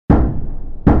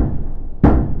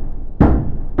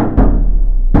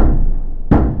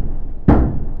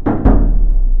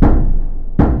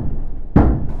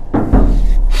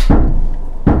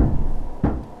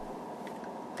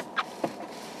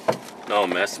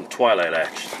That's some Twilight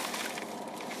action.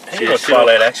 Ain't no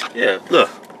Twilight action. Yeah, look.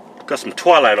 Got some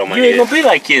Twilight on my head. You ain't gonna be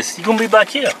like this. You gonna be back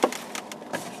here.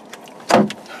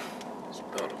 It's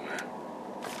better, man.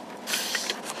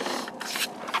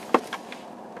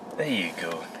 There you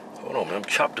go. Hold on, man.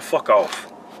 Chop the fuck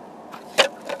off.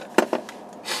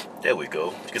 There we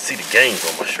go. You can see the gains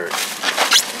on my shirt.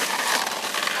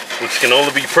 Which can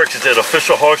only be purchased at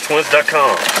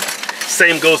officialhodgetwins.com.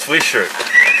 Same goes for his shirt.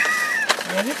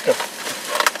 Man, what the...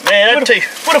 Man, I tell you,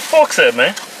 where the forks at,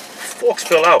 man? Forks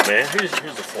fell out, man. Here's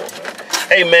the fork, man.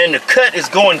 Hey, man, the cut is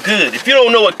going good. If you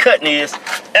don't know what cutting is,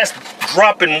 that's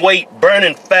dropping weight,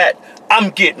 burning fat.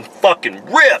 I'm getting fucking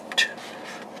ripped.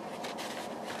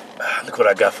 Look what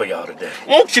I got for y'all today.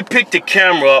 Won't you pick the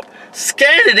camera up,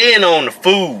 scan it in on the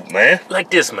food, man? Like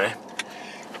this, man.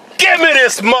 Give me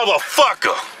this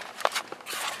motherfucker.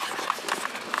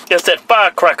 That's that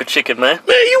firecracker chicken, man.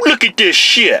 Man, you look at this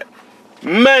shit.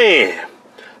 Man,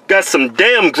 got some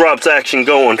damn drops action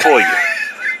going for you.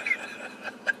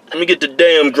 Let me get the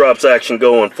damn drops action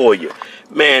going for you.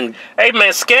 Man. Hey,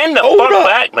 man, scan the fuck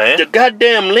back, man. The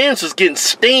goddamn lens is getting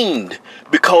steamed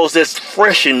because it's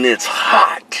fresh and it's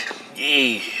hot.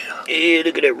 Yeah. Yeah,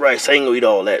 look at that rice. I ain't gonna eat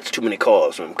all that. It's too many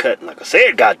carbs when I'm cutting. Like I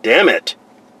said, goddamn it.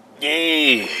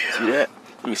 Yeah. See that?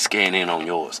 Let me scan in on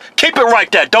yours. Keep it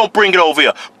right there. Don't bring it over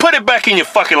here. Put it back in your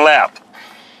fucking lap.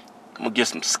 I'm gonna get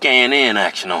some scan in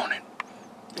action on it.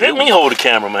 Let me hold the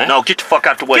camera, man. No, get the fuck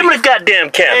out the way. Give me the goddamn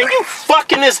camera. Man, you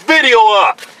fucking this video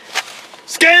up.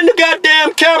 Scan the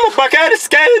goddamn camera. Fuck out it.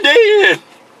 Scan it in.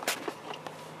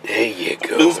 There you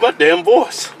go. Lose my damn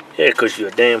voice. Yeah, because you're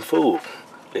a damn fool.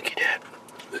 Look at that.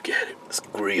 Look at it. It's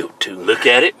grilled too. Look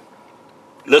at it.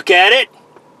 Look at it.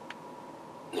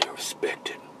 Yeah, respect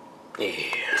it. Yeah.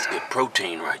 That's good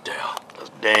protein right there.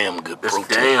 That's damn good protein.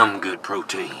 That's damn good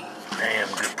protein. Damn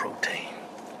good protein.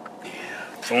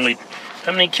 Yeah. It's only,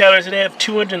 how many calories did it have?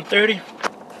 230?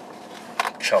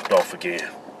 Chopped off again.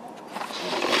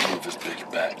 Move this piggy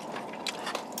back.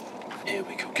 Here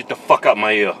we go. Get the fuck out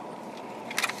my ear.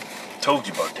 Told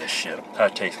you about that shit. How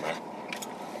it tastes, man.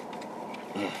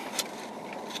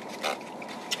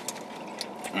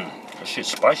 That shit's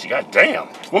spicy. Goddamn.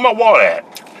 Where my water at?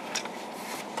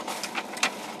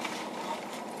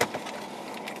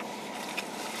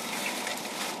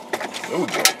 There we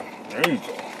go. There you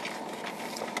go.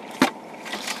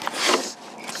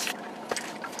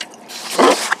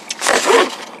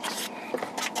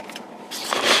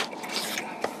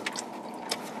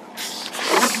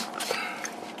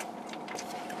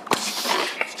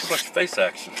 Too much face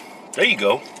action. There you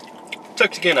go.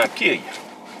 Touch again, I'll kill you.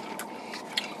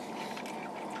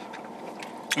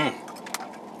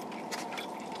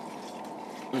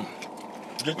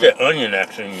 Get that onion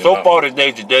action in your So mouth. far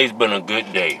today's been a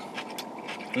good day.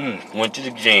 Went to the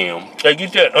gym. Hey,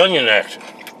 get that onion action.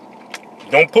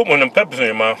 Don't put one of them peppers in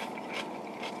your mouth.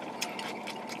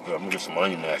 I'm gonna get some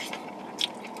onion action.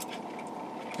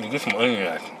 You get some onion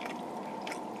action.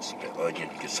 Some onion,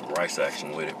 get some rice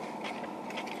action with it.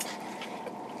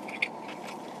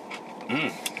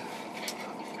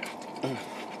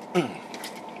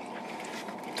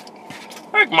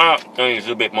 I like my onions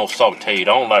a bit more sauteed. I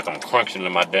don't like them crunching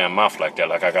in my damn mouth like that,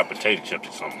 like I got potato chips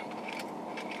or something.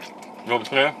 You know what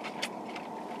I'm saying?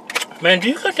 Man, do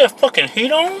you got that fucking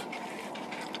heat on?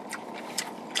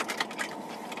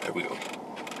 There we go.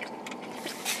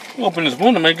 You open this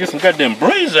window, man, get some goddamn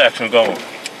breeze action going.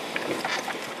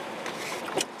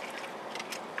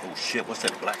 Oh shit, what's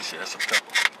that black shit? That's a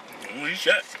pepper. What is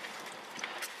that?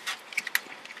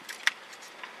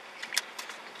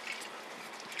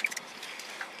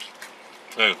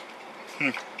 Hey,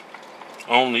 I'm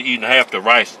only eating half the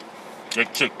rice.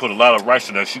 That chick put a lot of rice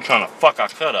in there. She trying to fuck our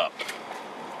cut up.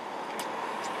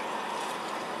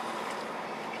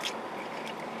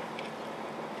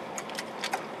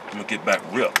 I'm gonna get back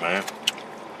ripped, man.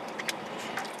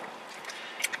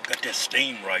 Got that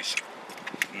steamed rice.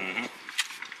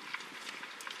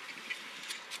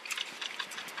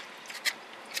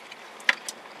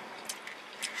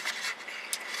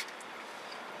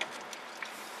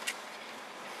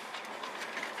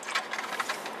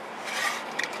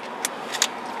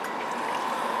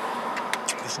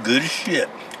 It's good as shit.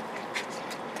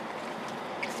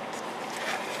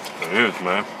 It is,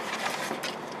 man.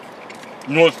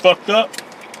 You know what's fucked up?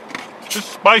 It's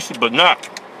spicy, but not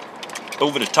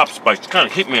over the top spicy. It kind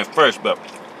of hit me at first, but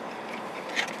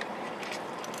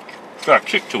it's got a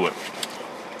kick to it.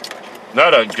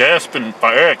 Not a gasping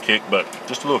for air kick, but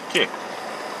just a little kick.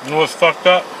 You know what's fucked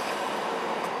up?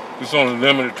 It's only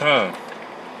limited time.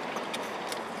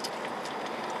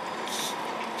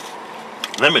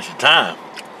 Limited time.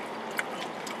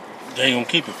 They ain't gonna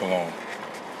keep it for long.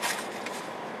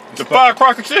 The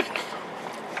firecracker chicken?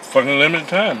 Fucking limited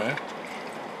time, man.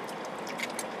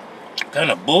 What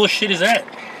kind of bullshit is that?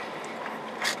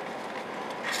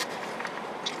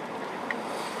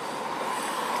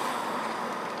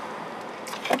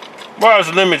 Well, it's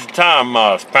a limited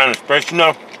time, Spanish Express. You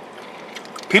know,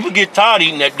 people get tired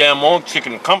eating that damn orange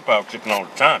chicken and compound chicken all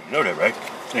the time. You know that, right?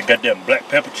 That goddamn black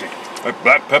pepper chicken. That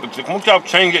black pepper chicken. Won't y'all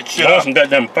change that shit I want up? some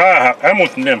goddamn I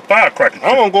want some damn firecracker chicken.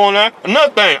 I won't go on that.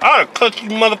 Another thing, I oughta cut you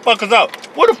motherfuckers out.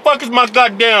 Where the fuck is my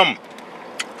goddamn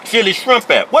chili shrimp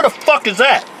at? Where the fuck is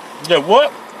that? Yeah,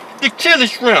 what? The chili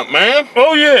shrimp, man.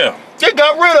 Oh, yeah. They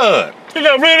got rid of it. You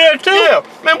got rid of that, too? Yeah,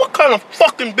 man, what kind of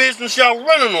fucking business y'all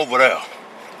running over there?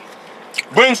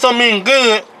 Bring something in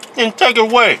good and take it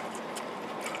away.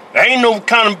 Ain't no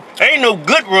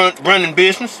good running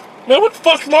business. Man, what the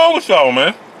fuck's wrong with y'all,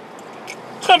 man?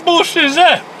 What kind of bullshit is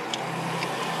that?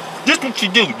 This what you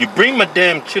do. You bring my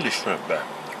damn chili shrimp back,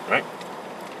 right?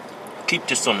 Keep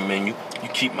this on the menu. You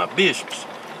keep my business.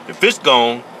 If it's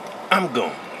gone, I'm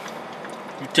gone.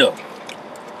 You tell me.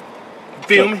 You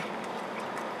feel me?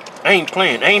 I ain't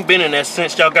playing. I ain't been in that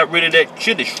since y'all got rid of that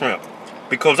chili shrimp.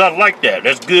 Because I like that.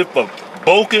 That's good for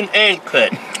bulking and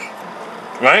cutting.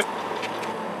 Right?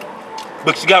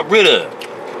 But you got rid of it.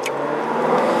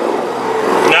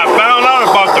 Now I found out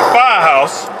about the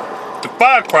firehouse, the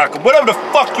firecracker, whatever the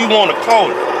fuck you want to call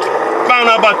it. Found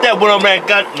out about that, whatever I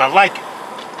got, and I like it.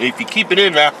 If you keep it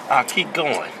in there, I'll keep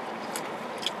going.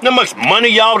 You know how much money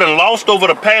y'all done lost over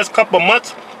the past couple of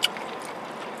months?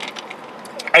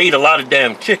 I ate a lot of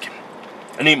damn chicken.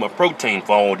 I need my protein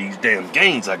for all these damn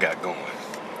gains I got going.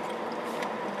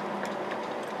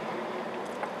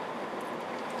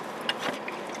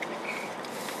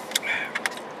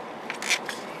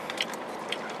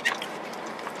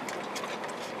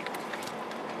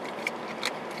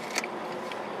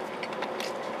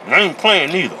 I ain't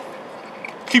playing neither.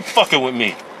 Keep fucking with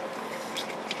me.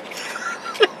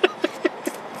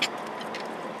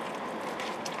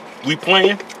 We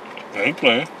playing? I ain't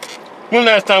playing. When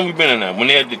last time we been in there? When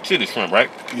they had the chili shrimp, right?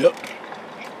 Yep.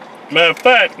 Matter of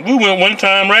fact, we went one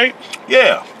time, right?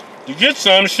 Yeah. To get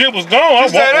some, shit was gone. I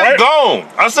said it's gone.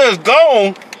 I said it's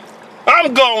gone.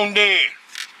 I'm gone then.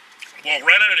 Walk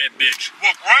right out of that bitch.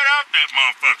 Walk right out that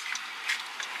motherfucker.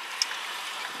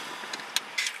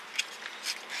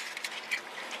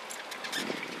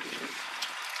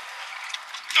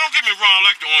 Don't get me wrong, I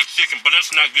like the orange chicken, but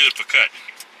that's not good for cutting.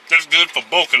 That's good for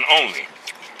bulking only.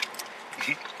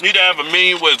 Need to have a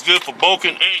menu where it's good for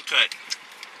bulking and cutting.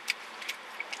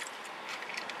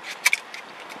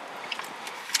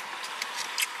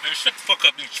 Man, shut the fuck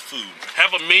up, eat your food.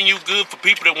 Have a menu good for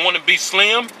people that want to be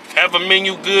slim. Have a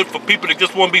menu good for people that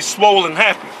just want to be swole and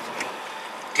happy.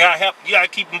 You gotta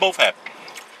keep them both happy.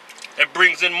 That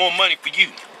brings in more money for you.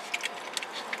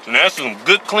 So now that's some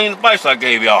good, clean advice I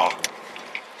gave y'all.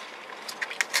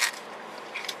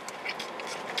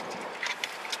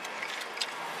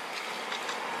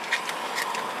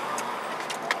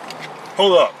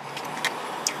 Hold up.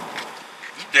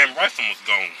 This damn rice almost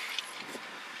gone.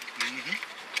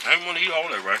 I didn't want to eat all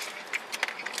that rice.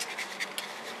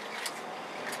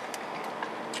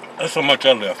 That's how much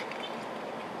I left.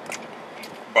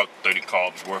 About 30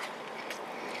 carbs worth.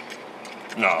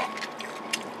 Nah.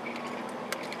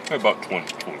 About 20,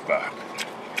 25.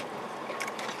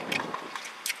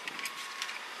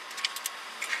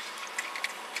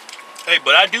 Hey,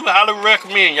 but I do highly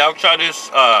recommend y'all try this,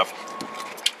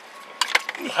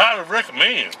 Highly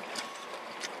recommend.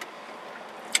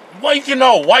 Why you getting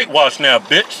all whitewashed now,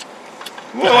 bitch?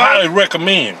 Well, I highly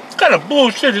recommend. What kind of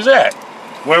bullshit is that?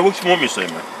 Well, what you want me to say,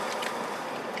 man?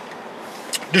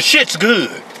 The shit's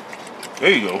good.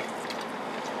 There you go.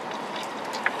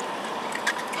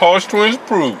 Hodgetwins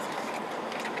approved.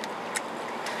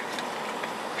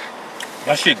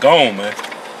 My shit gone, man.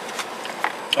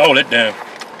 Oh, that damn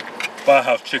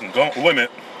firehouse chicken gone. Wait a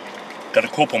minute. Got a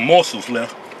couple morsels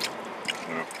left.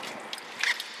 Yeah.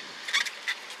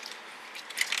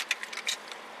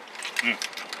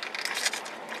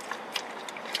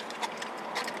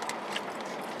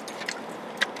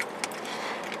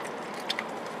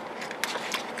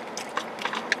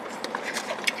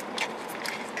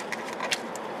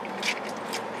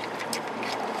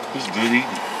 This is good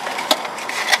eating.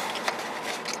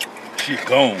 Shit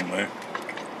gone, man.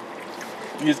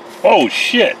 Oh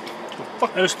shit!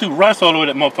 Fuck, there's two rice all over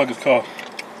that motherfucker's car.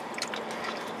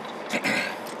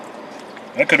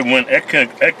 That could have went. That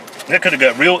could have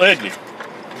got real ugly.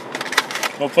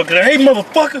 Motherfucker, hey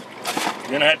motherfucker!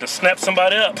 Then I had to snap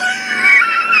somebody up.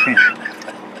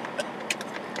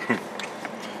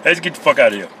 Let's get the fuck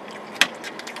out of here.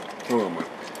 Hold on, man.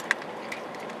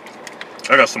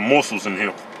 I got some morsels in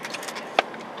here.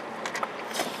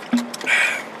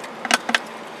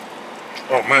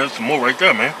 Oh man, there's some more right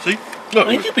there, man. See? Look,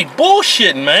 Man, you be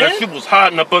bullshitting, man. that shit was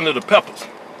hiding up under the peppers.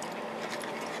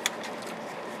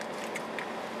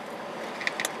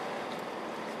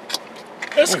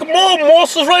 There's some more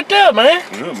morsels right there, man.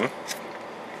 Yeah, man.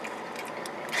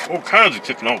 All kinds of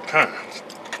chicken, all kinds.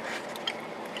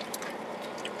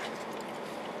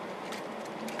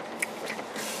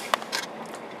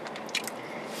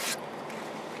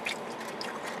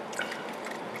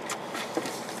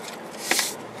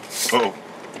 Uh-oh.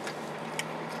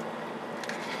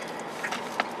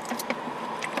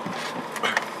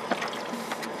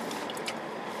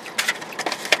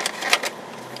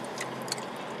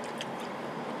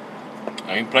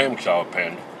 I ain't playing with y'all,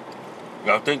 Panda.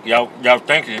 Y'all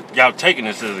taking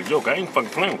this as a joke. I ain't fucking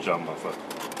playing with y'all, motherfucker.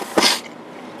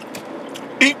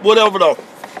 Eat whatever the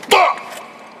fuck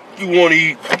you want to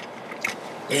eat.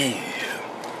 Yeah.